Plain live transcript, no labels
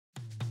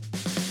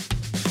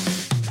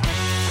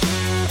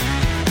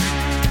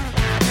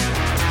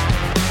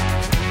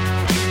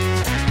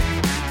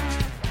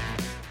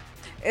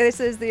This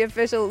is the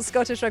official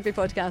Scottish Rugby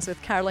Podcast with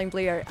Caroline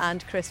Blair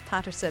and Chris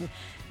Patterson.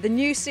 The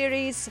new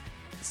series,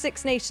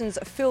 Six Nations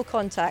Full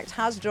Contact,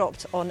 has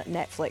dropped on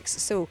Netflix.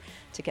 So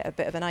to get a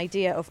bit of an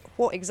idea of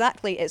what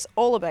exactly it's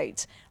all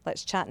about,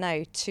 let's chat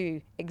now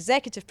to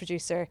executive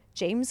producer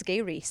James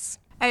Gay-Rees.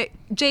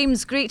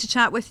 James, great to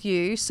chat with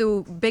you.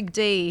 So big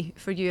day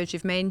for you, as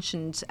you've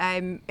mentioned.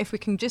 If we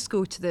can just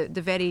go to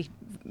the very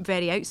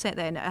outset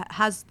then,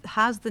 has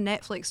the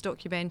Netflix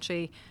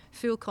documentary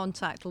Full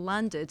Contact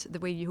landed the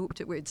way you hoped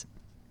it would?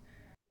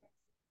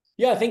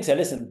 Yeah, I think so.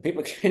 Listen,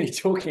 people are clearly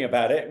talking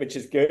about it, which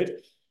is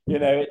good. You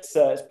know, it's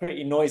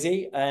pretty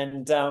noisy,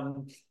 and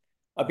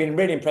I've been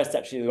really impressed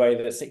actually the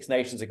way that Six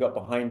Nations have got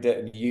behind it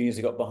and the unions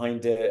have got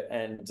behind it,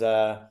 and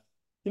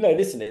you know,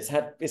 listen, it's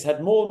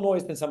had more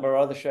noise than some of our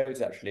other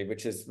shows actually,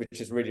 which is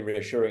really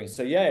reassuring.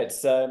 So yeah,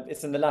 it's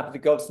in the lap of the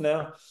gods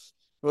now.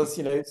 Well,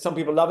 you know, some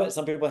people love it,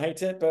 some people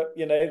hate it, but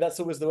you know, that's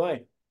always the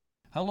way.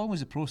 How long was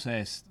the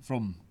process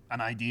from an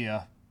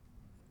idea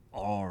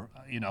or,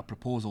 you know, a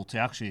proposal to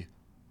actually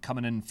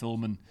coming in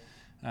filming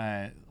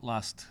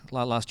last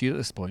year at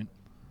this point?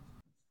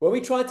 Well,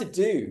 we tried to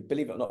do,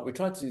 believe it or not, we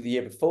tried to do the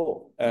year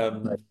before,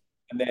 and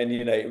then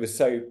you know, it was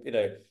so, you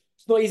know,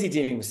 it's not easy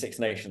dealing with Six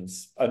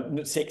Nations,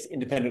 six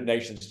independent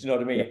nations. Do you know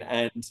what I mean? Yeah.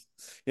 And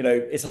you know,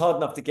 it's hard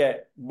enough to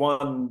get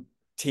one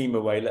team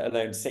away, let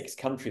alone six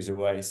countries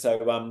away.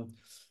 So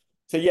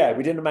yeah,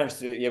 we didn't manage to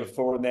do it the year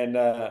before, and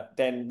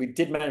then we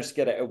did manage to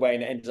get it away,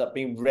 and it ended up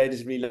being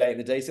relatively late in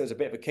the day, so it was a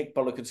bit of a kick,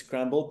 bollock and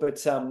scramble.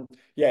 But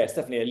yeah, it's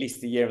definitely at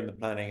least a year in the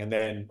planning, and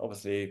then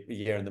obviously a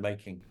year in the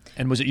making.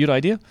 And was it your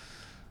idea?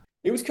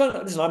 It was kind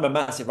of, listen, I'm a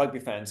massive rugby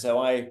fan, so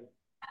I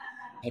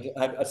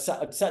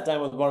sat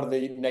down with one of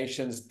the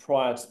nations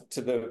prior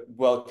to the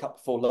World Cup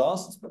before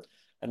last,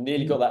 and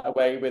nearly got that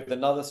away with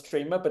another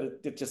streamer, but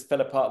it just fell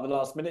apart in the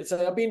last minute.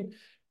 So I've been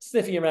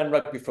sniffing around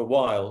rugby for a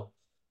while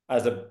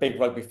as a big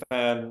rugby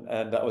fan,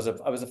 and I was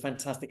a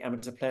fantastic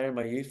amateur player in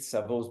my youth,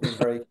 so I've always been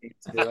very keen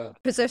to do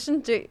it.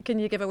 Position? Can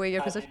you give away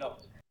your position?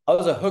 I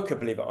was a hooker,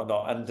 believe it or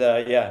not, and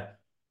I'm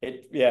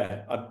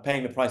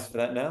paying the price for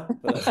that now.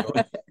 But that's all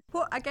right.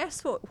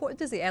 What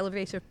does the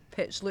elevator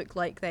pitch look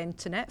like then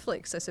to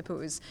Netflix, I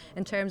suppose,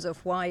 in terms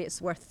of why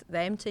it's worth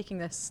them taking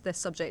this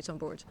subject on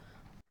board?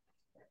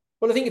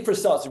 Well, I think for a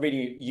start, it's a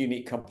really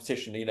unique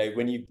competition. You know,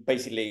 when you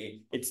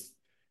basically, it's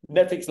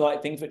Netflix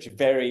like things which are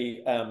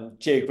very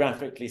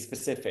geographically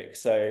specific.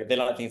 So they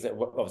like things that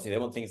obviously they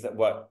want things that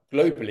work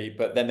globally,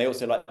 but then they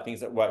also like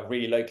things that work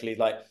really locally.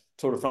 Like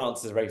Tour de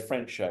France is a very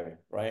French show,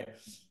 right?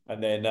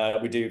 And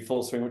then we do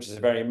Full Swing, which is a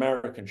very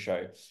American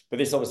show. But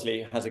this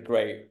obviously has a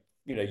great,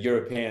 you know,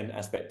 European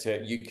aspect to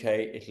it,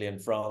 UK, Italy,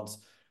 and France.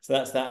 So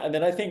that's that. And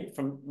then I think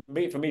from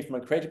me, from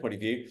a creative point of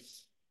view,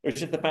 it's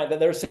just the fact that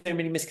there are so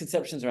many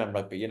misconceptions around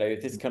rugby. You know,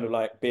 this kind of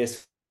like beer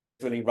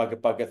swilling rugger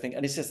bugger thing,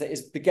 and it's just that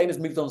the game has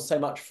moved on so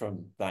much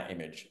from that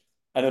image,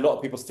 and a lot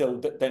of people still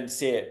don't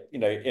see it, you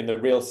know, in the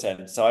real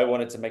sense. So I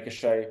wanted to make a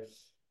show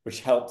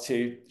which helped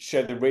to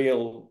show the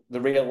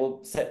real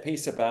set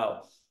piece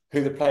about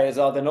who the players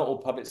are. They're not all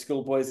public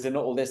school boys. They're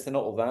not all this. They're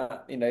not all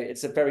that. You know,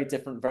 it's a very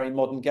different, very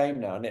modern game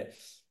now, and it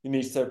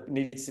needs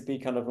to be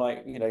kind of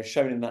like, you know,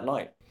 shown in that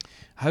light.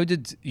 How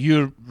did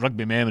your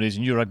rugby memories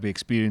and your rugby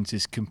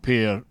experiences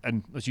compare,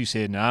 and as you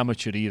say, in the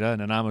amateur era,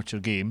 in an amateur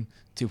game,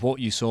 to what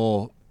you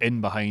saw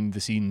in behind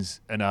the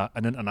scenes in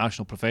an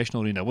international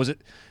professional arena? Was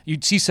it,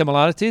 you'd see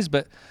similarities,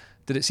 but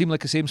did it seem like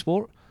the same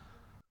sport?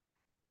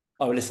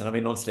 Oh, listen, I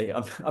mean, honestly,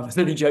 I'm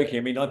only joking.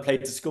 I mean, I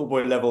played to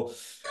schoolboy level,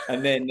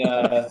 and then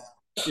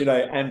you know,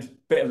 and a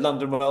bit of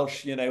London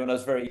Welsh, you know, when I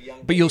was very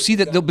young. But you'll see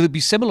that there'll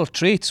be similar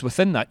traits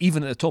within that,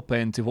 even at the top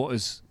end, to what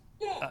is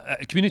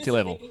at a community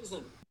level.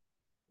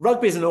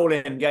 Rugby is an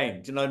all-in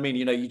game. Do you know what I mean?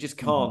 You know, you just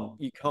can't.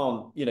 You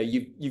can't. You know,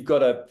 you've got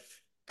to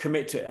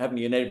commit to it, haven't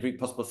you, in every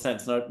possible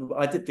sense. And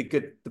I did the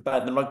good, the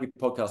bad, and the rugby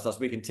podcast last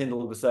week, and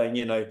Tyndall was saying,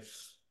 you know,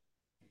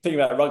 the thing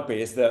about rugby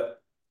is that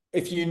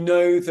if you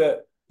know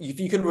that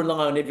if you can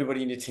rely on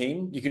everybody in your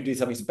team, you can do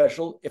something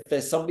special. If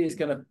there's somebody who's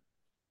going to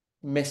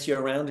mess you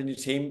around in your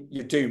team,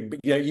 you're doomed. But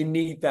you know, you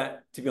need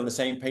that to be on the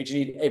same page.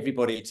 You need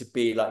everybody to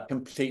be like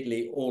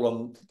completely all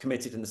on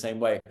committed in the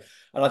same way.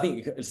 And I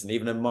think, listen,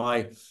 even in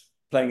my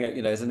playing it,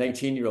 you know, as an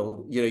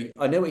 18-year-old, you know,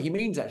 I know what he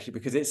means actually,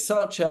 because it's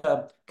such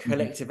a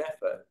collective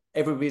effort.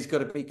 Everybody's got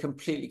to be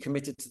completely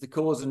committed to the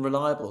cause and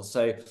reliable.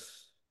 So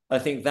I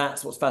think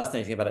that's what's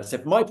fascinating about it. So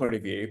from my point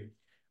of view,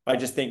 I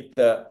just think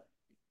that,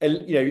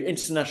 you know,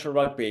 international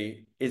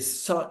rugby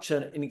is such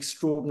an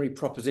extraordinary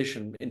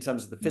proposition in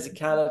terms of the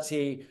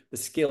physicality, the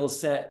skill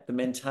set, the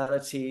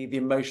mentality, the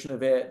emotion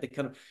of it, the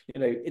kind of, you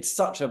know, it's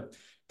such a,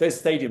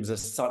 those stadiums are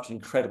such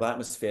incredible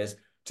atmospheres.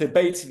 To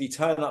basically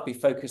turn up, be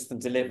focused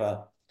and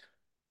deliver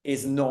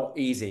is not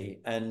easy.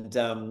 And,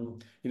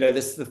 you know,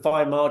 there's the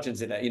fine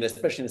margins in it, you know,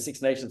 especially in the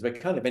Six Nations where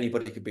kind of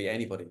anybody could beat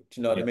anybody. Do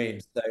you know what I mean?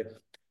 So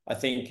I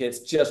think it's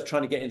just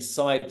trying to get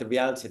inside the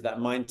reality of that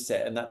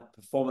mindset and that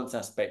performance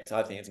aspect.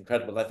 I think it's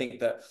incredible. I think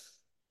that,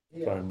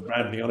 sorry, I'm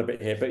rambling on a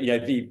bit here, but you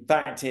know, the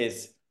fact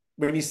is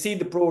when you see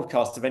the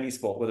broadcast of any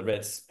sport, whether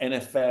it's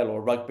NFL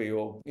or rugby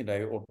or, you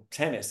know, or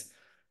tennis,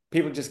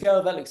 people just go,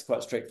 oh, that looks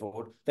quite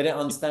straightforward. They don't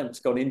understand what's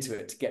gone into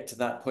it to get to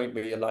that point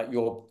where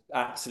you're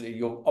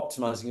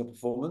optimizing your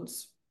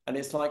performance. And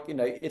it's like,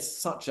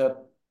 it's such a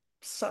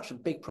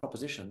big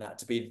proposition that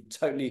to be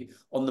totally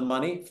on the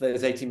money for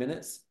those 80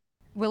 minutes.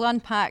 We'll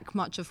unpack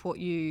much of what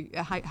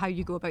how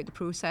you go about the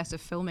process of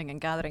filming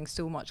and gathering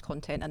so much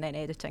content and then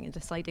editing and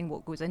deciding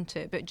what goes into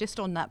it. But just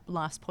on that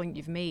last point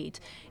you've made,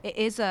 it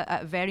is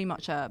a very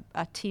much a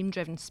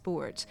team-driven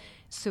sport.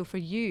 So for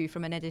you,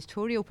 from an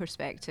editorial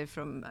perspective,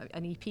 from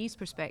an EP's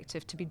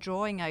perspective, to be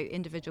drawing out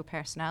individual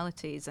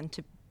personalities and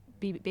to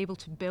be able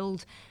to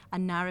build a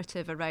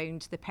narrative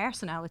around the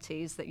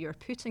personalities that you're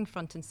putting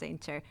front and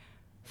centre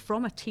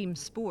from a team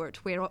sport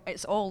where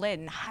it's all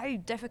in, how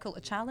difficult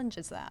a challenge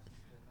is that?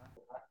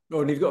 Well,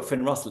 when you've got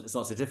Finn Russell, it's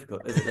not so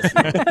difficult, is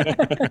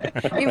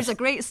it? He was a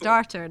great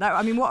starter.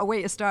 What a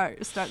way to start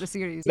the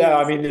series. No,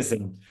 I mean,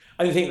 listen,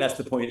 I think that's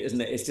the point, isn't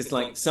it? It's just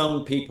like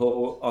some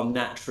people are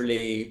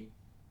naturally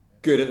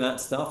good at that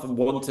stuff and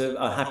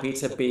are happy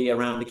to be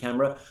around the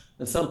camera,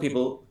 and some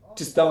people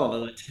just aren't,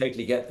 and I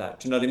totally get that.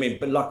 Do you know what I mean?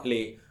 But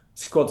luckily,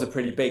 squads are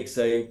pretty big,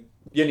 so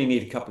you only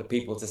need a couple of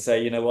people to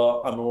say, you know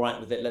what, I'm all right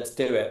with it, let's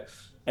do it.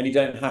 And you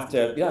have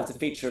to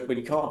feature it, but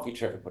you can't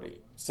feature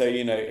everybody. So,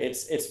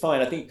 it's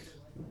fine. I think,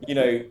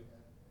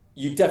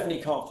 you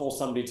definitely can't force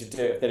somebody to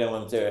do it if they don't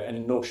want to do it,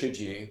 and nor should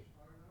you.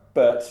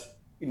 But,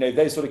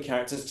 those sort of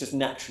characters just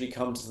naturally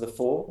come to the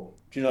fore.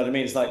 Do you know what I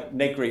mean? It's like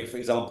Negri, for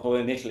example,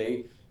 in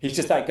Italy. He's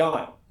just that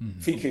guy.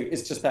 Fiku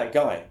is just that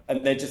guy.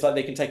 And they're just like,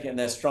 they can take it in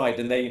their stride,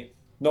 and they're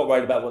not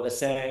worried about what they're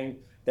saying.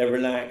 They're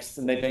relaxed,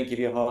 and they don't give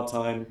you a hard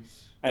time.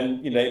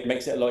 And, it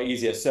makes it a lot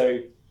easier. So,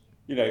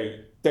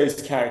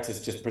 those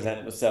characters just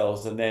present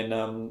themselves, and then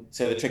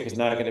so the trick is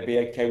now going to be,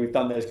 okay, we've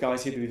done those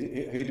guys, who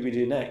do we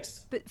do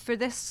next? But for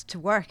this to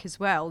work as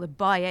well, the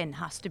buy-in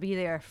has to be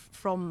there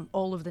from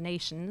all of the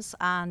nations,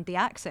 and the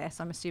access,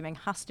 I'm assuming,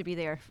 has to be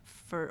there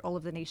for all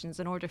of the nations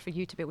in order for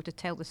you to be able to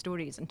tell the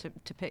stories and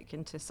to pick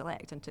and to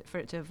select and for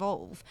it to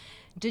evolve.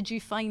 Did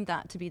you find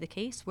that to be the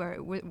case?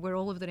 Were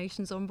all of the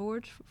nations on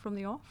board from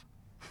the off?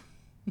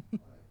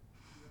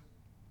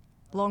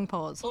 Long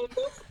pause.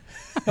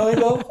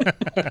 Kind of.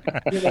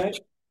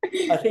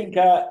 I think,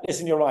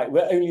 listen, you're right.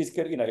 We're only as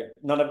good,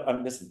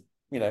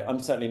 I'm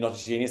certainly not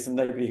a genius, and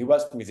nobody who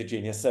works for me is a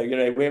genius. So,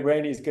 we're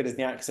only as good as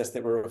the access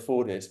that we're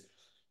afforded,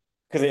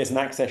 because it is an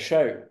access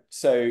show.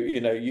 So,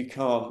 you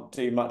can't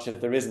do much if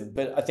there isn't.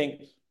 But I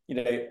think,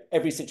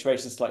 every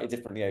situation is slightly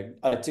different.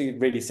 I do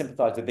really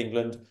sympathise with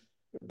England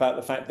about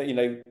the fact that,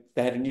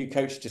 they had a new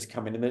coach just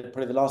come in, and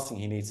probably the last thing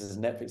he needs is a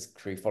Netflix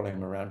crew following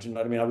him around. Do you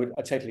know what I mean?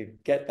 I totally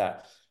get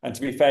that. And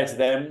to be fair to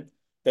them,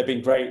 they've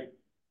been great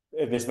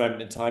in this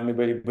moment in time. We're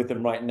really with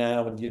them right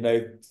now, and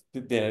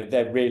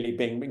they're really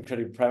being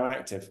incredibly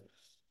proactive.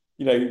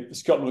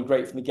 Scotland were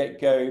great from the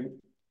get-go.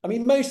 I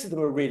mean, most of them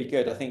were really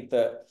good. I think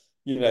that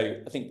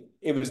I think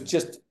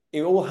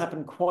it all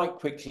happened quite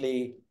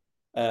quickly.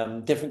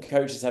 Different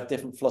coaches have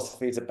different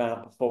philosophies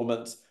about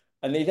performance,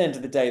 and at the end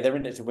of the day, they're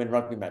in it to win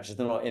rugby matches.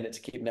 They're not in it to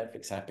keep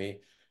Netflix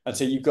happy. And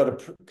so you've got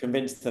to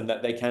convince them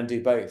that they can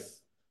do both.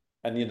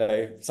 And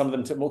some of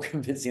them took more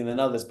convincing than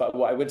others. But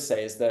what I would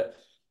say is that,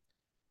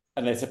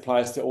 and this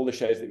applies to all the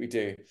shows that we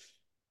do,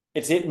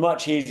 it's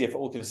much easier for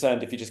all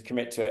concerned if you just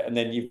commit to it, and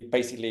then you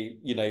basically,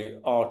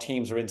 our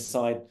teams are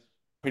inside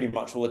pretty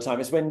much all the time.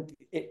 It's when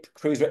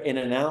crews are in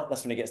and out,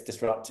 that's when it gets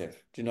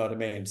disruptive. Do you know what I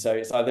mean? So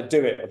it's either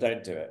do it or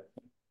don't do it.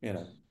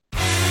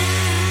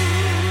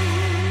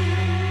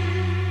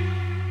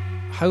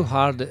 How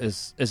hard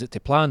is it to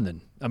plan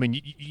then? I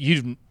mean,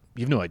 you've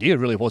no idea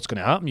really what's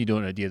going to happen. You don't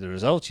have an idea of the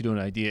results. You don't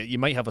have an idea. You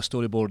might have a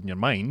storyboard in your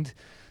mind,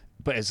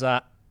 but is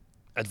that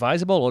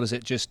advisable, or is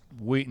it just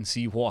wait and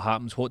see what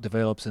happens, what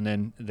develops, and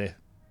then the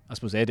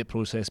edit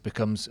process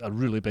becomes a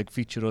really big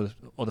feature of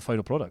the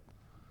final product?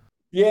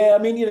 Yeah,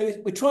 I mean,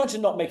 we're trying to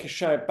not make a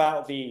show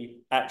about the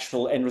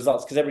actual end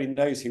results, because everybody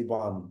knows who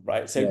won,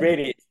 right? So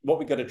really, what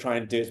we've got to try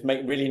and do is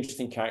make really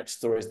interesting character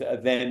stories that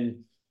are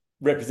then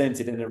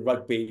represented in a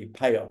rugby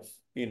payoff.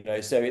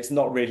 So it's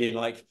not really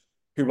like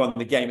who won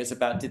the game. It's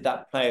about, did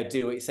that player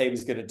do what he said he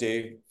was going to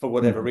do for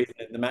whatever reason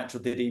in the match, or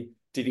did he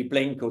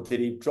blink, or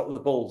did he drop the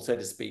ball, so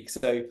to speak?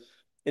 So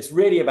it's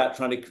really about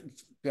trying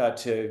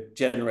to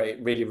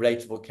generate really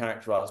relatable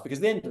character arcs, because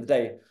at the end of the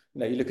day,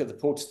 you look at the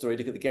Porter story,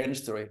 look at the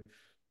Guinness story,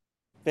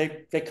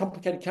 they're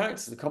complicated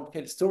characters, they're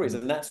complicated stories,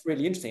 and that's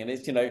really interesting. And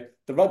it's,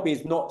 the rugby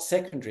is not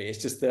secondary. It's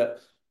just that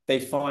they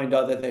find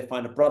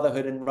a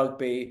brotherhood in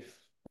rugby,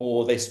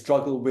 or they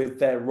struggle with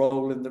their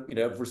role in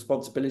the, of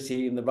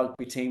responsibility in the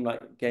rugby team, like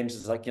games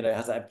is like,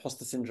 has that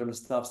imposter syndrome and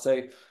stuff.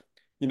 So,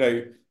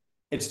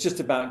 it's just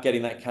about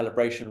getting that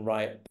calibration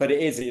right. But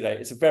it is,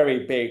 it's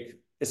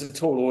a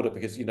tall order,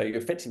 because, you're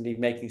effectively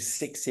making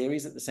 6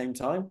 series at the same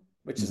time,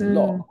 which is a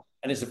lot.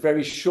 And it's a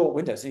very short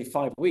window. It's only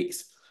 5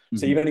 weeks.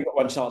 So you've only got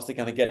one chance to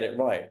kind of get it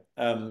right.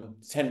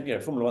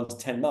 Formula 1's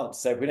 10 months.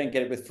 So if we don't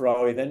get it with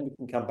Ferrari, then we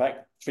can come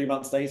back 3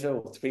 months later,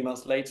 or 3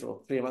 months later,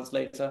 or 3 months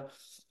later.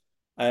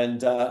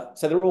 And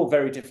so they're all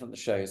very different, the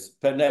shows.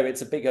 But no,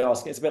 it's a big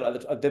ask. It's a bit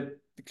like the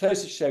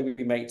closest show we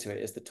make to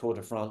it is the Tour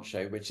de France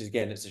show, which is,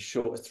 again, it's as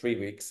short as 3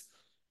 weeks.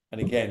 And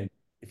again,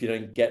 if you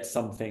don't get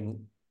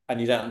something and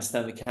you don't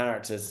understand the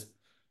characters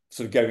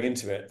sort of going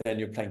into it, then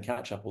you're playing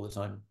catch up all the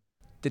time.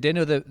 Did any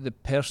of the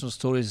personal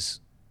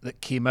stories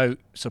that came out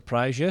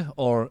surprise you,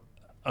 or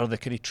are the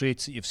kind of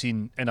traits that you've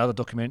seen in other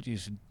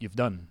documentaries you've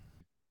done?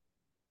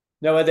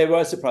 No, they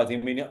were surprising.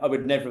 I mean, I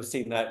would never have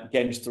seen that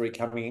Genj story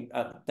coming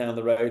down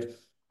the road.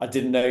 I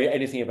didn't know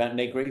anything about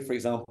Negri, for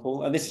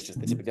example. And this is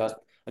just the typical.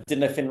 I didn't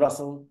know Finn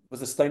Russell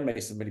was a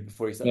stonemason really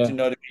before he started. Do you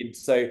know what I mean?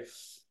 So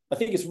I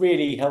think it's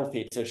really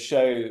healthy to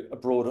show a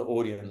broader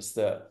audience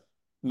that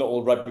not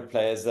all rugby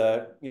players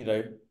are,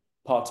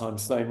 part-time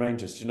stone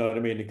rangers. Do you know what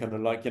I mean? They kind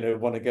of like,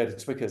 want to go to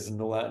Twickers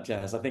and all that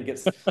jazz. I think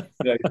it's,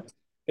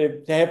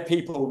 they have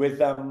people with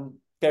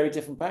very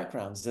different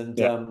backgrounds, and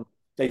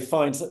they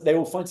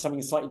all find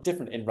something slightly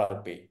different in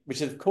rugby,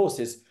 which of course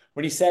is,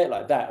 when you say it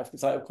like that,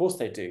 it's like, of course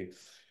they do.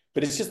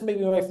 But it's just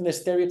moving away from those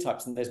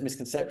stereotypes and those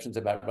misconceptions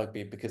about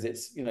rugby, because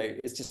it's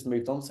just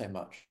moved on so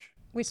much.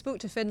 We spoke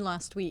to Finn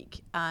last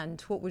week,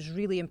 and what was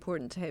really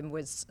important to him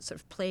was sort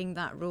of playing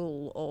that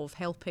role of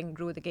helping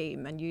grow the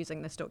game and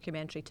using this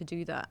documentary to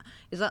do that.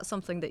 Is that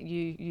something that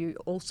you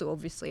also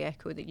obviously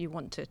echo that you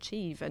want to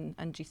achieve, and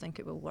do you think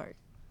it will work?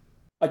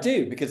 I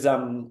do, because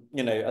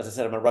as I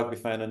said, I'm a rugby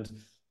fan, and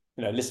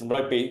listen,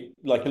 rugby,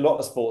 like a lot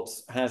of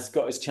sports, has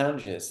got its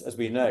challenges, as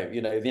we know.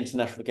 The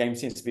international game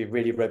seems to be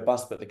really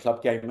robust, but the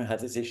club game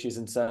has its issues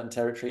in certain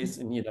territories,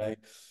 and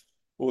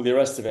all the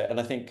rest of it. And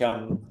I think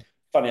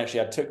funny,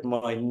 actually, I took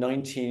my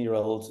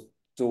 19-year-old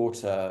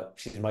daughter,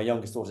 she's my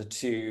youngest daughter,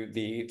 to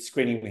the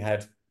screening we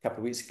had a couple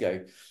of weeks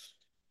ago.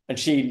 And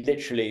she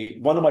literally,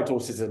 one of my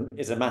daughters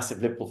is a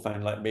massive Liverpool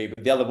fan like me,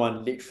 but the other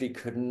one literally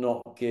could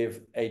not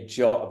give a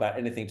jot about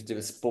anything to do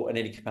with sport in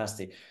any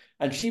capacity.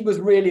 And she was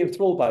really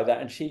enthralled by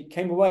that. And she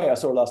came away, I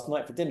saw her last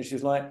night for dinner. She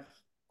was like,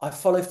 I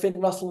follow Finn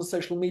Russell on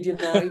social media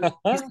now.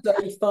 He's so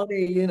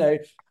funny,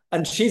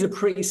 And she's a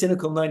pretty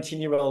cynical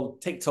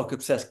 19-year-old TikTok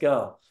obsessed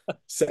girl.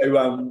 So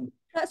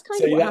that's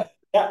kind of what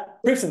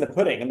that proof's in the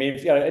pudding. I mean,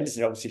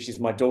 obviously she's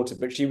my daughter,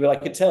 but I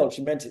could tell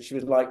she meant it. She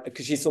was like,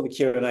 because she saw the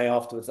Q&A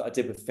afterwards that I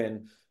did with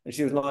Finn, and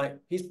she was like,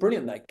 he's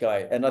brilliant, that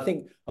guy. And I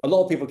think a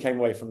lot of people came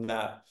away from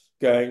that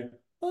going,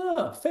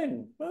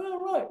 Finn,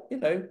 right,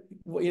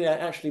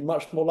 actually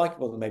much more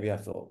likable than maybe I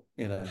thought,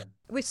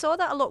 We saw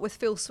that a lot with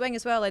Full Swing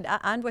as well,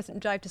 and with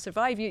Drive to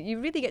Survive. You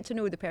really get to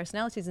know the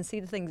personalities and see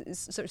the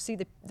things, sort of see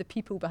the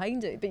people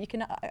behind it. But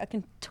I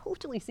can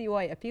totally see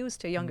why it appeals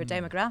to a younger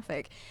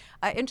demographic.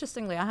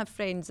 Interestingly, I have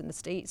friends in the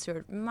States who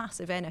are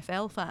massive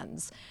NFL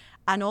fans,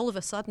 and all of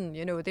a sudden,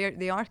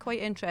 they are quite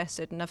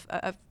interested, and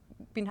I've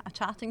been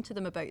chatting to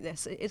them about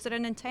this. Is there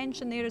an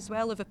intention there as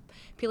well of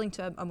appealing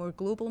to a more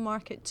global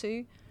market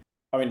too?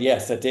 I mean,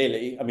 yes,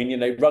 ideally. I mean,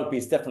 rugby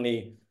is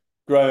definitely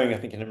growing, I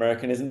think, in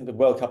America. And isn't the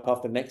World Cup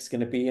after next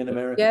going to be in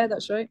America? Yeah,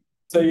 that's right.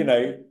 So,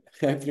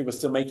 hopefully we're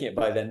still making it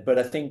by then. But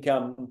I think,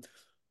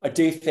 I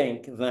do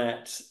think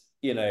that,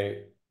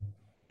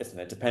 listen,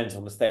 it depends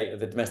on the state of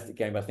the domestic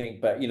game, I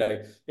think. But,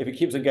 if it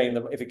keeps on going,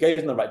 if it goes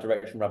in the right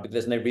direction, rugby,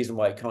 there's no reason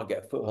why it can't get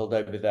a foothold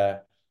over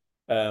there.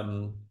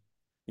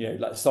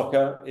 Like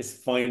soccer is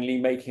finally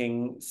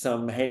making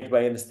some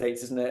headway in the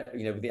States, isn't it?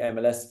 With the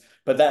MLS.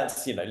 But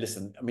that's,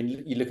 listen, I mean,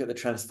 you look at the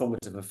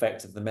transformative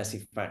effect of the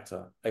Messi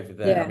factor over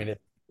there. Yeah.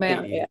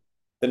 I mean,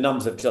 the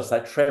numbers have just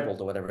like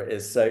trebled or whatever it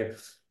is. So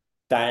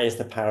that is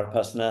the power of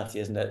personality,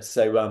 isn't it?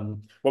 So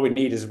what we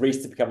need is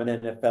Reece to become an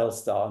NFL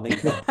star.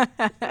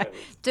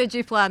 Did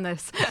you plan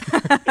this?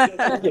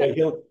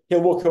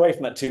 He'll walk away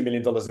from that $2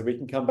 million a week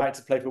and come back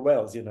to play for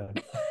Wales,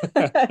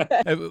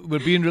 We're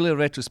being really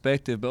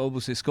retrospective, but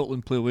obviously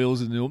Scotland play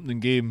Wales in the opening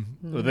game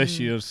of this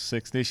year's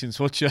Six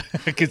Nations.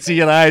 I can see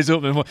your eyes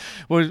open.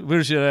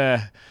 Where's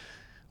your...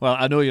 well,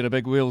 I know you're a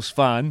big Wales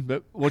fan,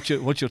 but what's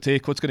your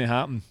take? What's going to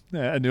happen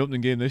in the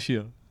opening game this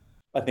year?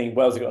 I think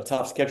Wales have got a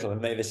tough schedule,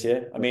 haven't they, this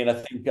year? I mean, I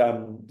think,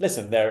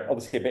 listen, they're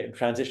obviously a bit in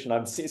transition.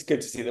 It's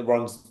good to see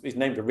that he's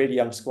named a really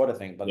young squad, I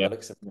think, by the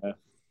looks of it.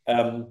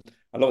 And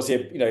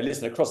obviously,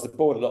 listen, across the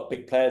board, a lot of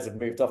big players have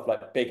moved off,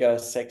 like Bigger,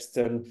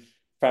 Sexton,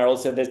 Farrell.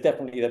 So there's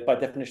definitely, by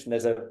definition,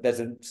 there's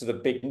a sort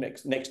of big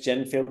next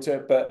gen feel to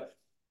it. But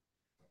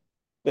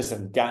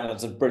listen,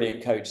 Gatland's a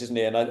brilliant coach, isn't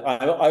he? And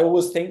I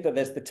always think that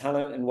there's the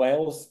talent in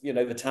Wales.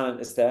 The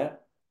talent is there.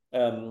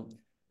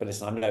 But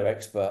listen, I'm no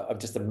expert. I'm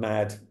just a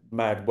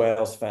mad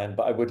Wales fan.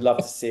 But I would love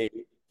to see,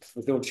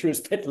 with all due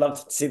respect,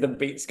 love to see them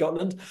beat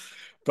Scotland.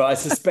 But I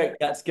suspect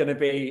that's going to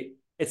be...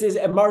 It's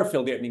at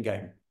Murrayfield, the opening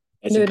game.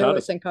 It's in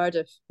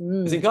Cardiff.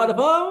 It's in Cardiff.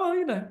 Oh,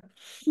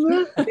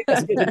 I think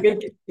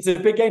it's a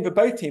big game for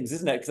both teams,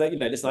 isn't it? Because,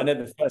 listen, I know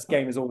the first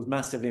game is always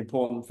massively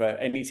important for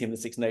any team in the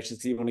Six Nations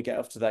because you want to get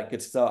off to that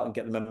good start and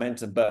get the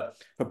momentum. But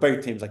for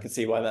both teams, I can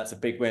see why that's a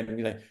big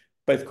win.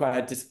 Both quite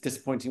had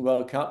disappointing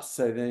World Cups,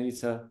 so they need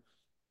to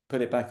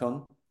put it back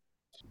on.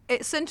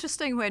 It's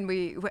interesting when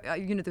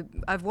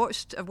I've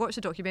watched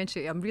the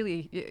documentary. I'm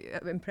really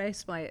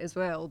impressed by it as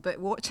well. But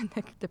watching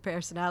the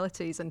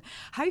personalities and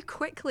how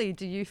quickly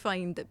do you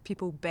find that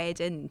people bed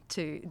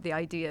into the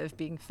idea of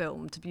being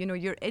filmed?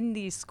 You're in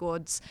these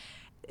squads.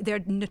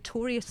 They're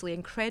notoriously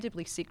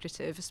incredibly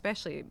secretive,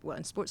 especially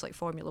in sports like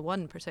Formula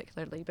One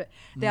particularly. But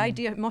the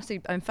idea must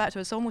be, in fact,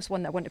 it's almost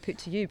one that I want to put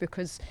to you,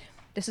 because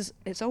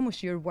it's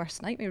almost your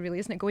worst nightmare, really,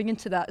 isn't it? Going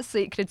into that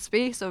sacred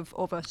space of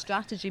a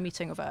strategy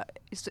meeting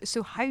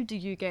so how do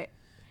you get?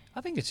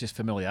 I think it's just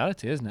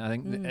familiarity, isn't it? I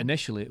think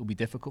initially it'll be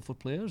difficult for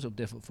players, it'll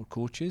be difficult for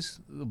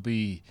coaches. There'll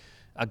be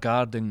a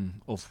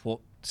guarding of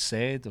what's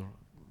said, or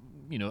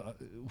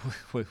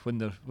when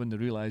they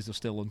realise they're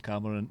still on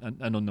camera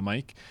and on the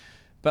mic.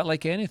 But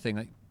like anything,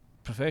 like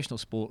professional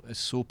sport is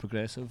so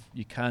progressive,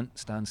 you can't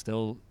stand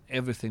still.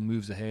 Everything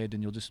moves ahead,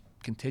 and you'll just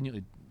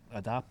continually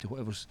adapt to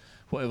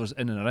whatever's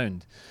in and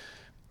around.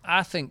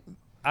 I think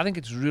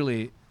it's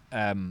really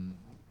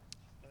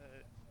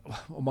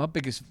my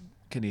biggest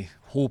kind of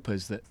hope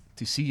is that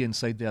to see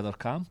inside the other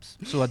camps.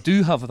 So I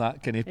do have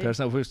that kind of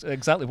person.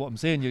 Exactly what I'm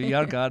saying. You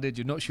are guarded.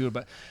 You're not sure,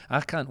 but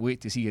I can't wait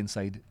to see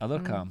inside other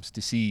camps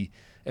to see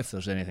if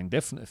there's anything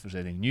different, if there's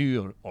anything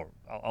new, or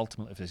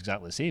ultimately if it's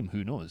exactly the same.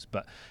 Who knows?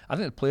 But I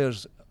think the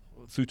players,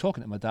 through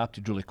talking to them,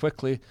 adapted really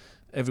quickly.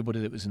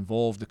 Everybody that was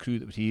involved, the crew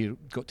that was here,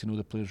 got to know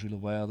the players really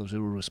well. There was a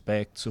real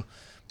respect. So,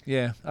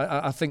 yeah,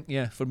 I think,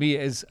 for me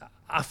it is.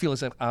 I feel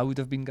as if I would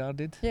have been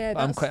guarded. Yeah,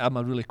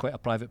 I'm really quite a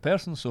private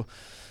person, so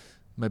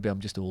maybe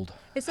I'm just old.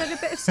 Is there a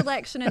bit of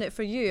selection in it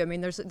for you? I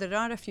mean, there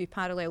are a few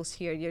parallels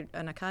here. You're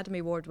an Academy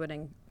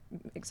Award-winning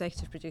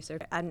executive producer,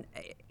 and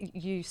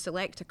you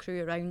select a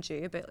crew around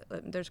you, but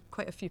there's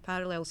quite a few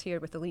parallels here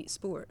with elite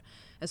sport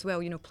as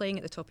well. Playing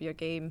at the top of your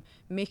game,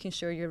 making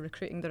sure you're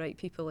recruiting the right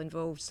people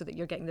involved so that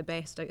you're getting the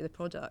best out of the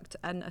product.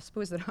 And I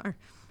suppose there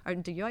are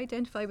do you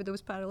identify with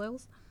those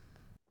parallels?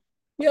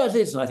 Yeah, it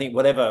is. And I think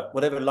whatever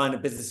line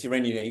of business you're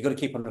in, you've got to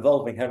keep on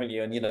evolving, haven't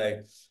you?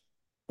 And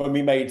when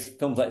we made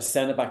films like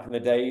Senna back in the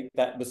day,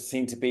 that was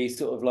seen to be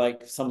sort of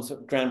like some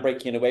sort of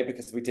groundbreaking in a way,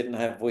 because we didn't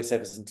have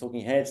voiceovers and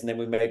talking heads. And then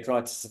we made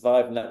Drive to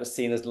Survive, and that was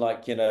seen as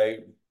like,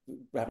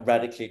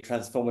 radically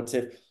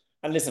transformative.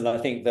 And listen, I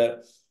think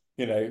that,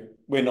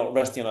 we're not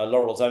resting on our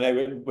laurels. I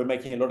know we're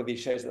making a lot of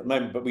these shows at the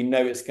moment, but we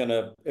know it's going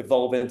to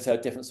evolve into a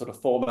different sort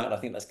of format. And I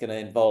think that's going to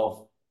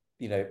involve,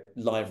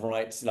 live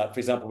rights. Like, for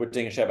example, we're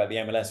doing a show about the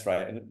MLS,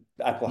 right? And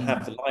Apple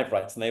have the live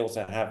rights, and they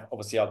also have,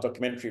 obviously, our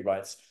documentary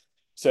rights.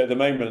 So at the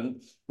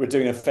moment, we're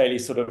doing a fairly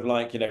sort of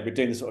like, we're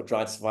doing the sort of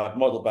Drive to Survive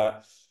model,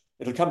 but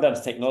it'll come down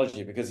to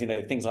technology, because,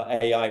 things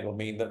like AI will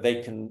mean that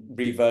they can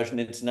reversion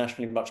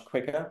internationally much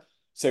quicker.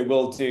 So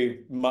we'll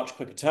do much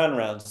quicker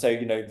turnarounds. So,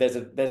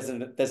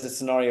 there's a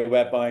scenario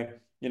whereby,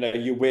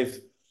 you're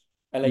with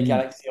LA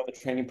Galaxy on the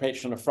training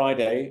pitch on a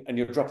Friday, and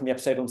you're dropping the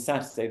episode on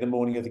Saturday, the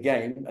morning of the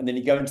game, and then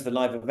you go into the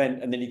live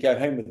event, and then you go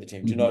home with the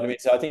team. Do you know what I mean?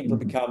 So I think it'll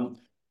become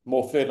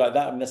more fluid like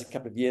that. I mean, that's a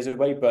couple of years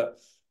away, but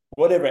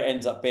whatever it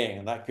ends up being,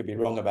 and that could be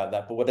wrong about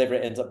that, but whatever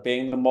it ends up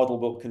being, the model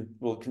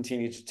will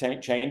continue to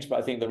change. But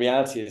I think the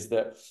reality is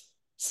that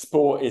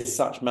sport is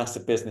such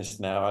massive business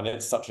now, and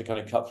it's such a kind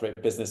of cutthroat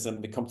business,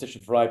 and the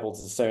competition for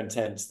eyeballs is so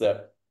intense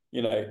that,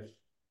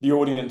 the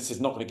audience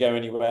is not going to go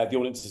anywhere. The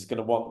audience is going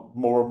to want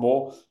more and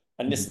more.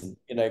 And listen,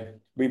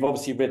 we've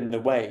obviously ridden the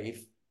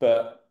wave,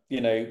 but, we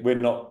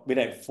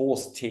don't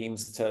force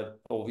teams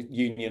or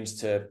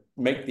unions to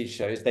make these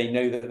shows. They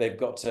know that they've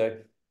got to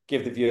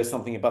give the viewer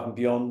something above and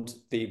beyond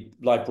the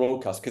live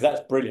broadcast, because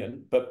that's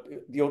brilliant. But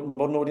the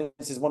modern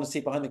audiences want to see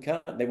behind the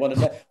curtain. They want to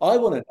know. I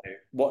want to know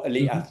what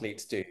elite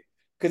athletes do,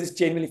 because it's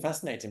genuinely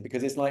fascinating.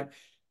 Because it's like,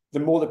 the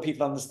more that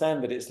people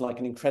understand that it's like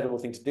an incredible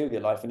thing to do with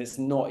your life, and it's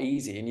not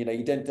easy. And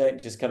you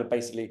don't just kind of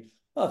basically,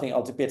 I think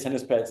I'll be a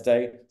tennis player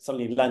today,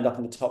 suddenly land up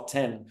in the top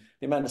 10.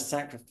 The amount of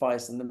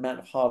sacrifice and the amount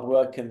of hard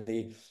work and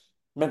the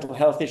mental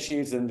health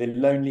issues and the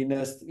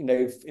loneliness,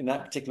 in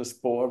that particular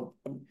sport.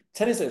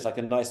 Tennis is like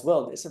a nice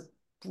world. It's a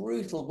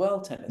brutal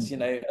world, tennis,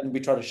 and we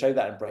try to show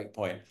that in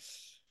Breakpoint.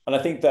 And I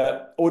think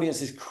that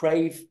audiences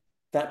crave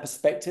that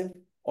perspective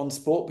on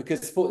sport,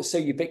 because sport is so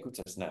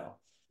ubiquitous now.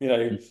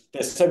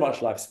 There's so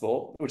much live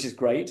sport, which is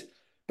great,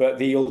 but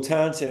the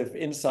alternative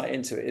insight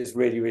into it is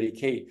really, really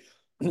key.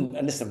 And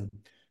listen,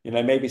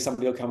 maybe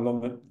somebody will come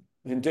along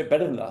and do it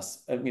better than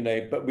us,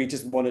 but we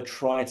just want to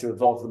try to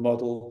evolve the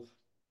model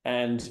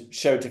and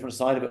show a different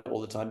side of it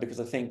all the time, because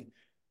I think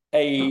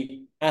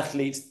A,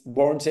 athletes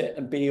warrant it,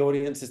 and B,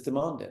 audiences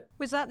demand it.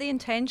 Was that the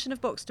intention of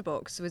Box to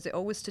Box? Was it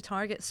always to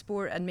target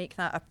sport and make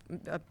that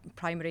a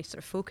primary sort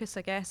of focus,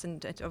 I guess?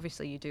 And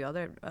obviously you do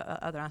other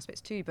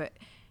aspects too, but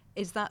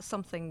is that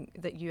something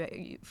that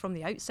you from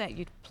the outset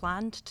you'd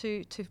planned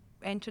to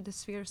enter the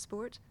sphere of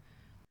sport?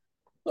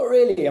 Not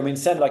really. I mean,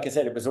 Senna, like I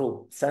said,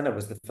 Senna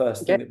was the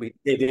first thing that we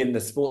did in the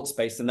sports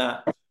space, and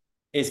that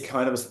is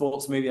kind of a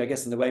sports movie, I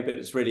guess, in the way, but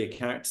it's really a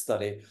character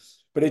study.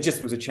 But it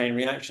just was a chain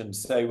reaction.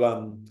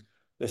 So,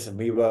 listen,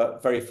 we were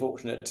very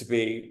fortunate to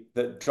be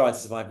that Drive to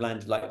Survive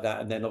landed like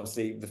that, and then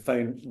obviously the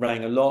phone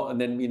rang a lot,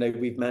 and then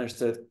we've managed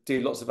to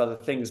do lots of other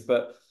things.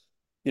 But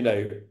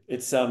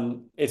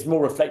it's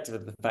more reflective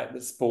of the fact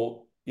that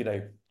sport, in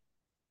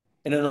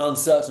an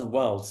uncertain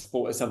world,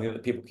 sport is something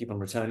that people keep on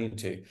returning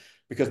to,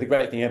 because the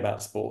great thing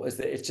about sport is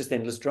that it's just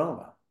endless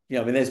drama.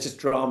 There's just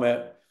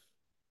drama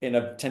in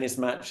a tennis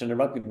match and a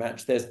rugby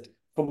match. There's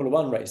Formula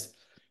One race.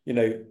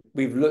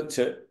 We've looked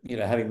at,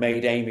 having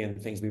made Amy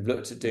and things, we've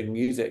looked at doing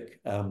music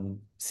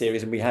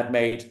series, and we have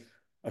made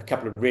a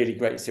couple of really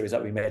great series.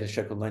 Like we made a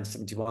show called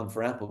 1971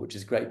 for Apple, which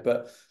is great.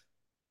 But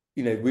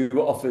we were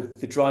offered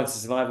the Drive to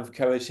Survive of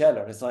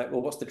Coachella, and it's like,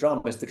 well, what's the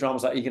drama? It's the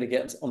drama's like, are you going to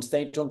get on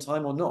stage on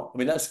time or not? I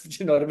mean, that's,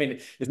 you know what I mean?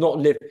 It's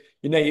not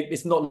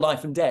it's not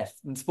life and death,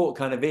 and sport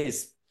kind of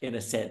is, in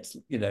a sense,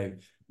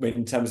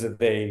 in terms of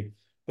the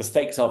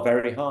stakes are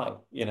very high,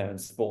 in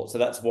sport. So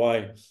that's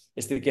why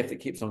it's the gift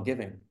that keeps on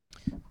giving.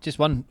 Just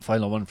one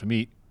final one for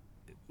me.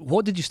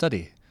 What did you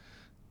study?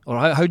 Or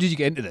how did you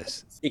get into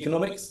this?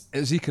 Economics. It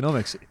was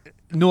economics.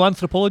 No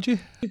anthropology?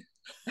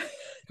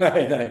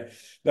 No.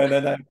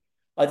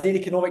 I did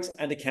economics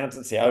and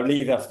accountancy. I'll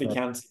leave after the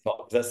accountancy part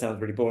because that sounds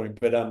really boring.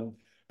 But I'm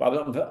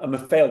a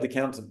failed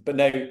accountant. But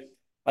no,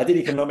 I did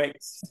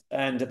economics,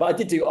 but I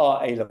did do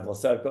art A level.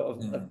 So I've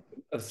got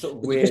a sort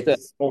of weird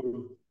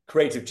small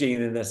creative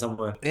gene in there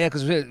somewhere. Yeah,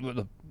 because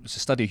it's a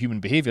study of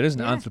human behaviour,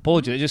 isn't it? Yeah.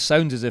 Anthropology. It just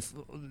sounds as if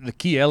the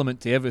key element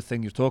to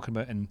everything you're talking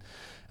about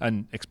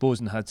and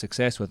exposing had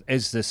success with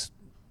is this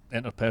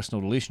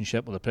interpersonal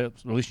relationship, or the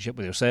relationship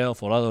with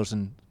yourself or others,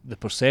 and the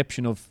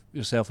perception of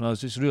yourself and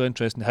others. It's really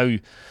interesting how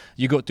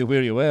you got to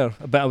where you were.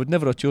 But I would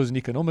never have chosen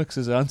economics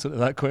as the answer to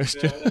that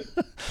question.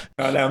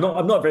 Yeah, no,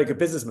 I'm not a very good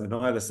businessman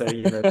either. So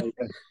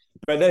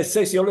but there's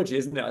sociology,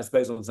 isn't it? I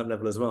suppose on some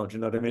level as well. Do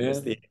you know what I mean?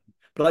 Yeah.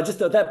 But I just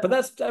thought that. But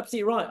that's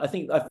absolutely right. I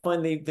think I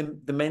find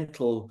the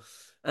mental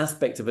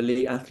aspect of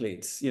elite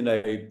athletes, and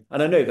I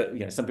know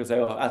that some people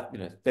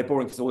say, they're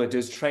boring because all they do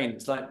is train.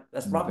 It's like,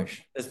 that's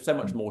rubbish. There's so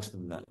much more to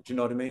them than that. Do you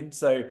know what I mean?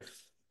 So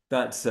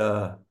that's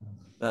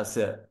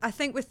it. I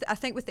think with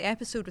the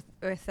episode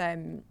with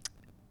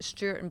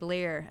Stuart and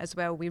Blair as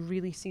well, we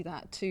really see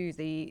that too,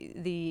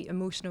 the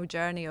emotional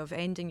journey of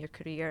ending your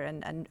career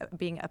and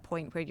being at a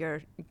point where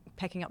you're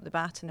picking up the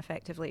baton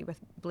effectively with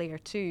Blair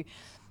too.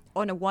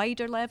 On a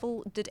wider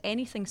level, did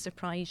anything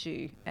surprise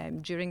you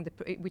during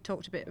we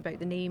talked a bit about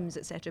the names,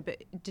 etc.,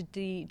 but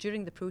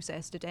during the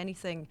process,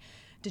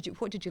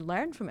 what did you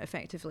learn from it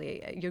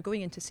effectively? You're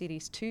going into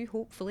series 2,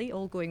 hopefully,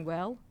 all going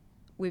well.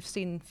 We've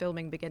seen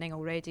filming beginning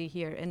already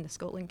here in the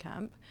Scotland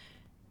camp.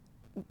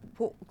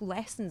 What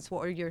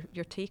are your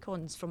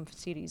take-ons from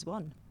series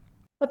 1?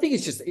 I think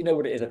it's just,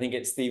 what it is. I think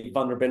it's the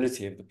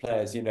vulnerability of the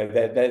players.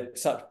 They're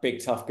such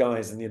big, tough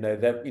guys, and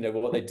they're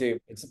what they do.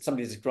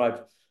 Somebody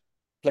described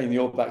playing the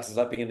All Blacks is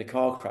like being in a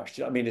car crash.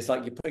 I mean, it's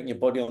like you're putting your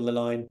body on the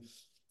line,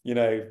 in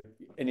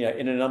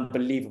an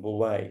unbelievable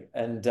way.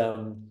 And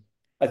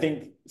I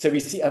think so.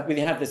 We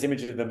have this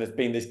image of them as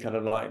being this kind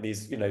of like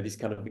these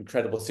kind of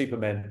incredible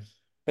supermen,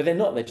 but they're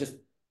not. They're just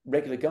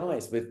regular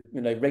guys with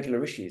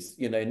regular issues.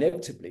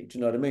 Inevitably, do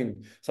you know what I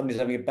mean? Somebody's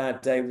having a bad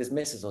day with his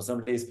missus, or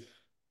somebody's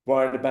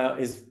worried about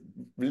his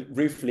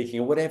roof leaking,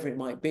 or whatever it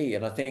might be.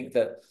 And I think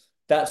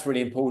that's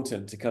really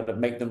important to kind of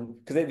make them,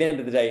 because at the end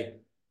of the day,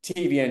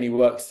 TV only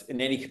works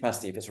in any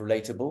capacity if it's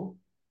relatable,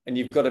 and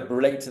you've got to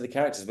relate to the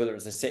characters, whether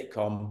it's a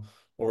sitcom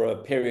or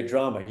a period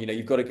drama.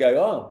 You've got to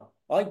go,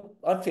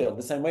 I feel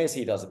the same way as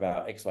he does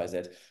about X, Y,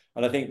 Z.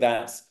 And I think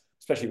that's,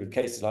 especially with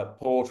cases like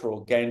Porter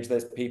or Genge,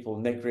 those people,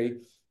 Negri,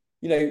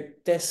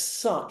 they're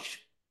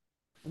such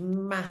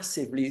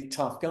massively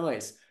tough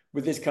guys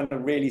with this kind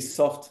of really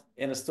soft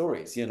inner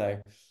stories,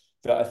 that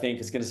I think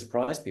is going to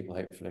surprise people,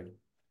 hopefully.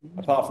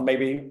 Apart from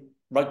maybe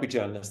rugby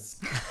journalists.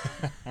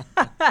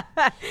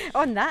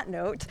 On that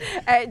note,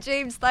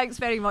 James, thanks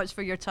very much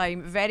for your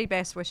time. Very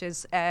best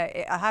wishes.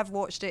 I have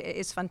watched it. It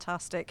is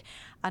fantastic.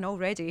 And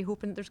already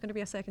hoping there's going to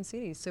be a second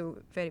series. So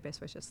very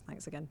best wishes.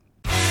 Thanks again.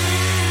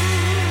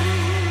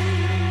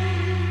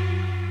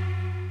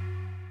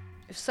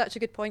 Such a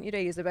good point you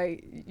raised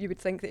about you would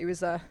think that he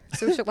was a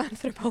social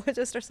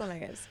anthropologist or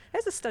something.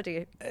 It's a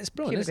study of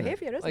human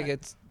behaviour, isn't it?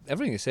 It's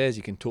everything he says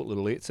you can totally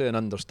relate to and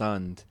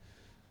understand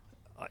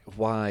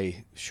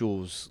why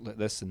shows like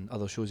this and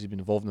other shows he's been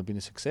involved in have been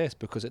a success,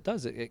 because it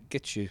does. It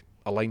gets you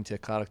aligned to a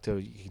character.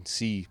 You can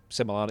see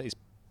similarities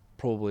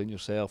probably in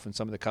yourself and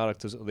some of the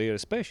characters that are there,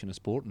 especially in a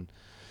sporting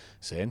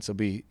sense. There'll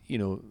be,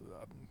 kind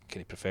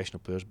of professional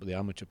players, but the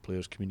amateur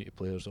players, community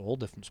players, all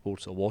different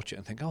sports that will watch it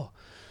and think, oh,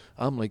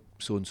 I'm like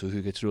so-and-so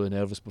who gets really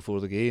nervous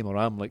before the game, or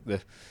I'm like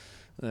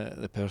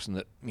the person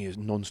that is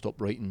non-stop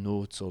writing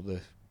notes, or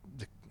the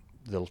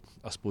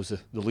I suppose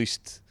the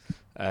least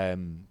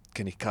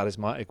kind of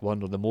charismatic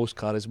one, or the most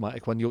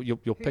charismatic one. You'll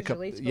pick up,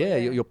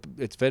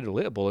 it's very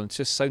relatable, and it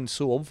just sounds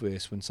so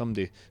obvious when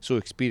somebody so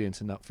experienced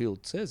in that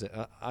field says it.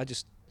 I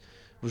just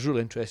was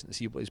really interested to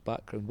see what his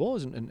background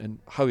was and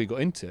how he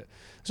got into it.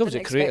 It's obviously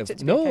a creative.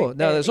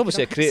 There's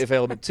obviously a creative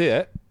element to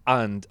it,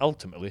 and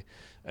ultimately,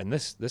 in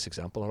this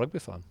example, a rugby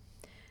fan.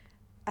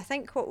 I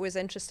think what was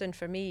interesting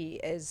for me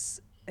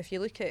is if you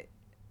look at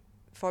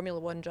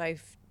Formula One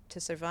Drive to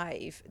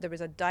Survive, there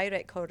was a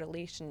direct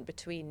correlation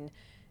between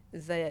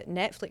the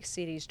Netflix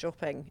series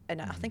dropping,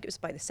 and I think it was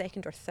by the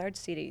second or third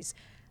series,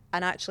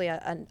 and actually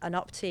an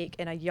uptake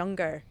in a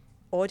younger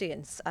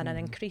audience and an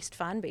increased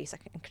fan base,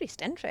 like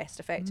increased interest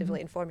effectively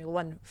in Formula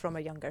One from a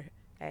younger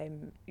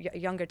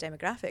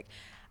demographic.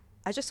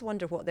 I just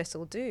wonder what this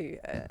will do.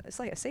 It's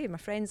like I say, my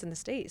friends in the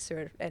States who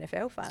are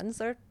NFL fans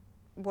are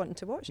wanting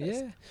to watch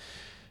this. Yeah,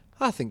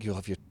 I think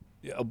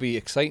it'll be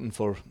exciting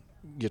for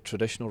your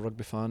traditional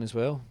rugby fan as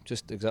well.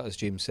 Just exactly as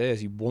James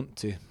says, you want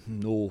to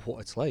know what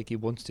it's like. He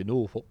wants to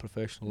know what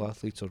professional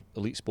athletes or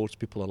elite sports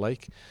people are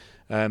like.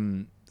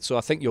 So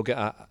I think you'll get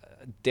a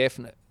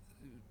definite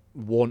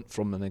want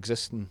from an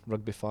existing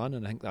rugby fan,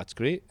 and I think that's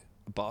great.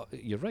 But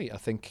you're right, I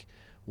think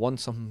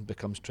once something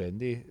becomes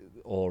trendy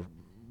or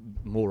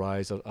more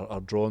eyes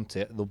are drawn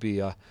to it, there'll be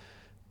a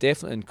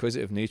definite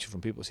inquisitive nature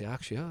from people to say,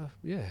 actually,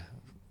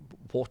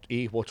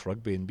 watch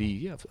rugby, and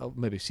B, I've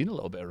maybe seen a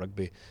little bit of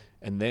rugby,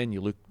 and then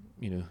you look,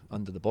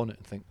 under the bonnet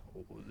and think,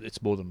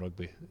 it's more than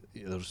rugby.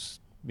 There's,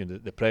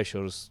 the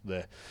pressures,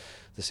 the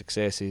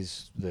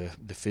successes,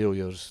 the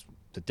failures,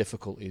 the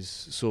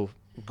difficulties. So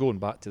going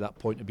back to that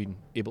point of being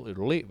able to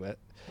relate with it,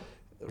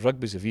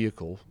 rugby's a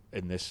vehicle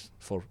in this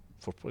for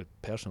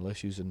personal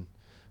issues and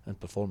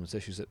performance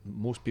issues that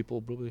most people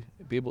will probably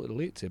be able to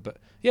relate to. But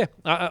yeah,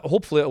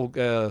 hopefully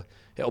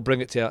it'll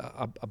bring it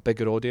to a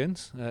bigger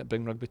audience,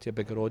 bring rugby to a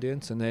bigger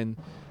audience. And then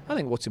I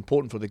think what's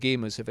important for the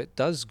game is if it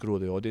does grow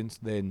the audience,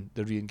 then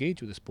they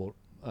re-engage with the sport.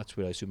 That's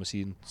where I assume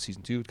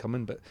season 2 would come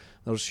in. But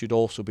there should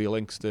also be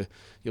links to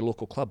your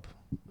local club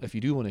if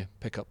you do want to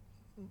pick up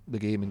the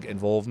game and get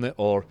involved in it,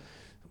 or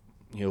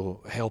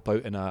help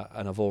out in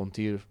a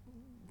volunteer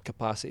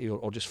capacity,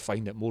 or just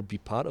find it more, be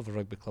part of a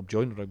rugby club,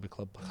 join a rugby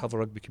club, have a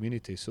rugby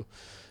community. So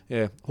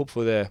yeah,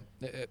 hopefully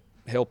it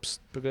helps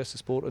progress the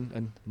sport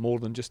and more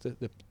than just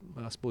the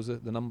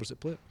numbers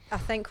that play it. I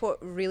think what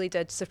really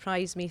did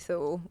surprise me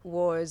though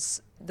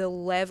was the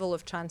level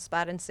of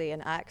transparency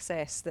and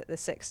access that the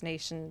Six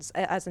Nations,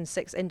 as in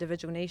 6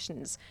 individual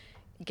nations,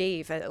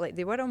 gave. Like,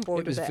 they were on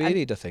board with it. It was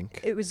varied, I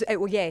think. It was,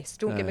 well, yes,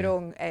 don't get me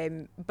wrong,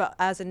 but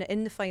as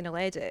in the final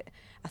edit,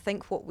 I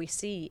think what we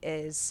see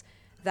is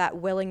that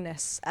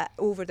willingness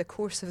over the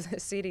course of the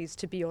series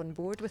to be on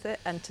board with it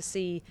and to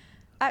see,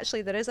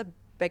 actually, there is a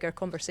bigger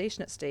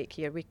conversation at stake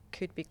here. We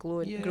could be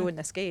growing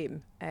this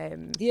game.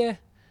 Yeah.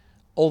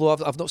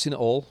 Although I've not seen it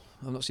all.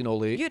 I've not seen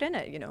all 8. You're in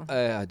it,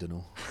 I don't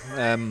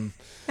know.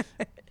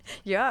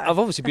 Yeah. I've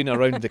obviously been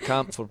around the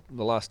camp for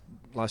the last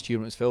year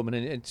when it's filming,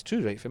 and it's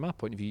true, right? From my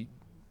point of view,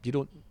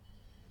 you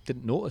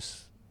didn't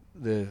notice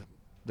the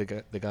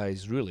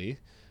guys really.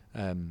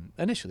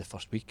 Initially the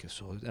first week or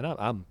so, and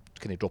I'm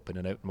kind of dropping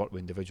in and out and work with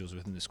individuals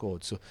within the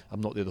squad, so I'm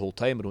not there the whole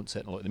time. I don't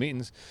sit in a lot of the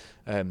meetings,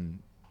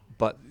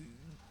 but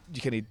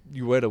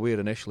you were aware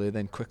initially, and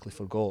then quickly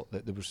forgot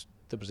that there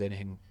was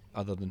anything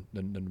other than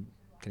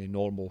kind of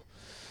normal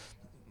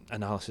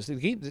analysis.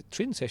 The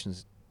training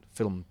sessions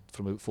filmed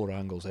from about 4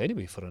 angles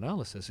anyway for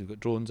analysis. You've got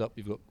drones up,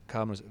 you've got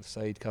cameras at the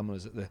side,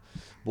 cameras at the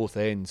both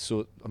ends.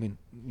 So I mean,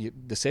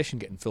 the session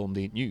getting filmed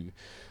ain't new,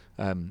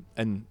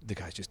 and the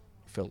guys just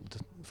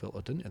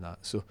filtered into that.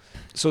 So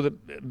the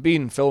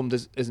being filmed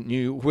isn't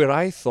new. Where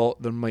I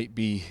thought there might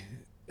be,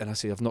 and I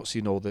say I've not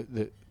seen all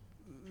the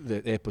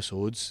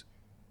episodes,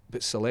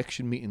 but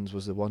selection meetings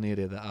was the one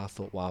area that I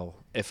thought, wow,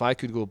 if I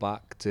could go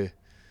back to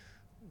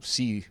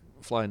see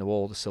fly on the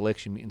wall the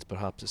selection meetings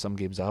perhaps at some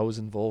games I was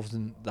involved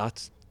in,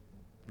 that's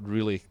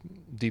really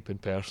deep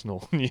and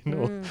personal,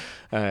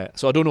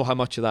 so I don't know how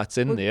much of that's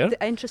in there.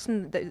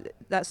 Interesting.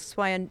 That's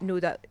why I know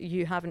that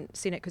you haven't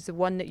seen it, because the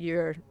one that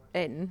you're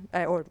in,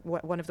 or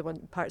one of the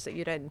parts that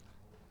you're in,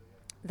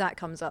 that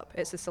comes up.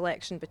 It's the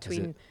selection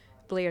between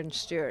Blair and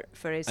Stuart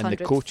for his 100th. And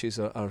the coaches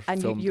are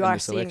and filmed you in are the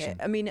seeing selection.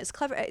 it. I mean, it's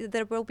clever.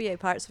 There will be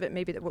parts of it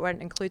maybe that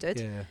weren't included.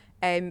 Yeah.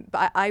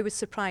 But I was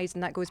surprised,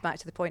 and that goes back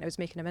to the point I was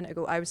making a minute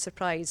ago. I was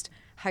surprised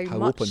how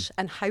much open.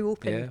 and how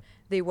open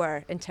they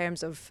were in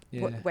terms of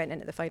what went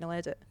into the final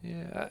edit.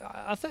 Yeah,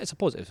 I think it's a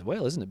positive as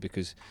well, isn't it?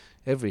 Because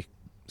every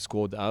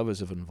squad that I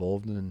was ever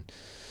involved in, and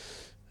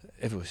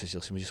everyone says,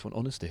 listen, we just want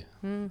honesty.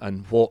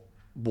 And what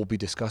will be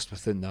discussed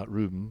within that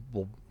room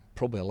will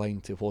probably align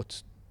to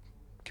what's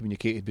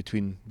communicated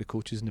between the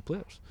coaches and the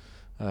players.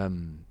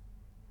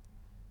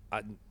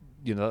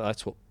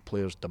 That's what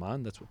players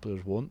demand, that's what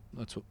players want,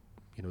 that's what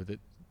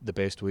the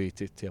best way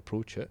to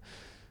approach it.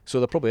 So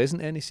there probably isn't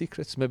any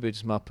secrets. Maybe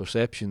it's my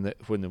perception that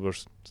when there were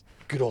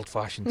good old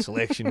fashioned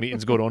selection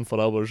meetings going on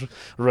for hours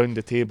round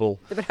the table,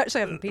 They were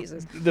actually having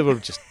pizzas. they were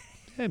just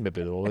maybe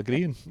they're all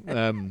agreeing.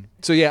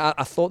 So yeah,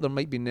 I thought there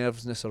might be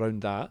nervousness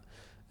around that.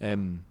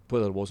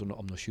 Whether there was or not,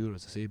 I'm not sure,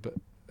 as I say, but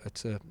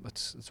it's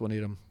one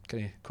area I'm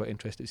kind of quite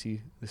interested to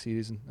see the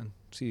series and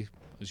see,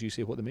 as you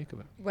say, what they make of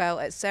it. Well,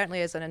 it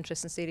certainly is an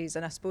interesting series,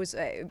 and I suppose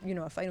a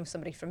final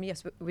summary from me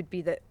would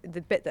be that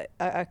the bit that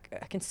I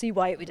can see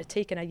why it would have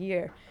taken a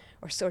year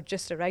or so,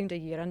 just around a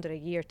year, under a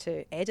year,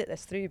 to edit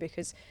this through,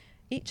 because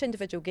each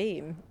individual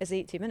game is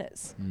 80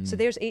 minutes. So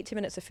there's 80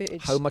 minutes of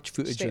footage. How much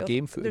footage or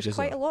game footage there's is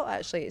quite there a lot,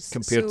 actually.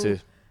 compared to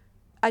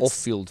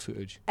off-field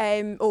footage?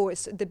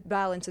 It's the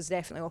balance is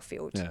definitely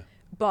off-field. Yeah.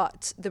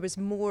 but there was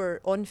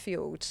more on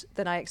field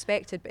than I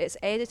expected. But it's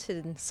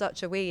edited in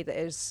such a way that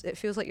it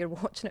feels like you're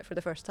watching it for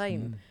the first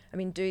time. I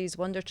mean, Dewey's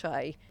wonder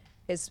try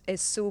is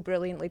so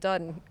brilliantly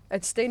done,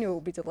 and Steno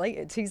will be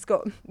delighted. He's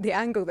got the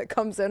angle that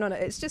comes in on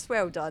it. It's just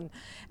well done.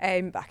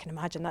 But I can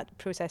imagine that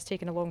process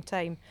taking a long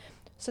time.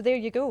 So there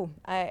you go,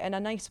 and a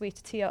nice way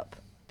to tee up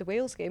the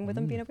Wales game with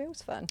him being a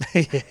Wales fan.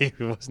 He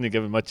wasn't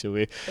giving much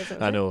away.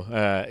 I know.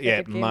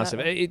 Massive.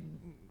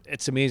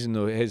 It's amazing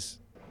though, his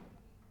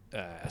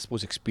I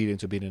suppose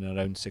experience of being in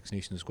around Six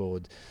Nations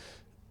squad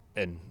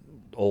and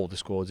all the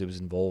squads he was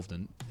involved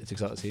in. It's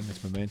exactly the same.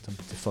 It's momentum.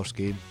 It's the first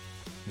game.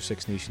 Your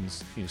Six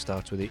Nations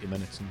starts with 80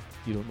 minutes and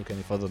you don't look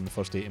any further than the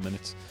first 80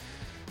 minutes.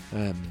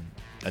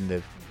 And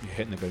you're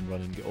hitting the ground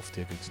running, get off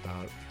to a good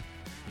start.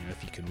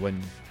 If you can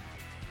win,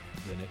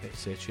 then it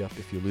sets you up.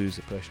 If you lose,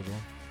 the pressure's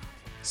on.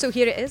 So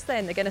here it is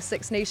then, the Guinness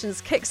Six Nations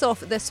kicks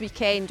off this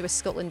weekend with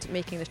Scotland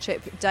making the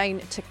trip down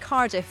to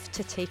Cardiff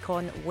to take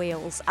on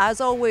Wales. As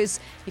always,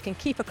 you can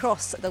keep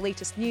across the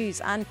latest news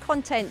and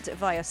content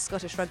via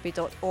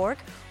scottishrugby.org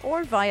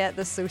or via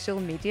the social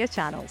media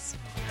channels.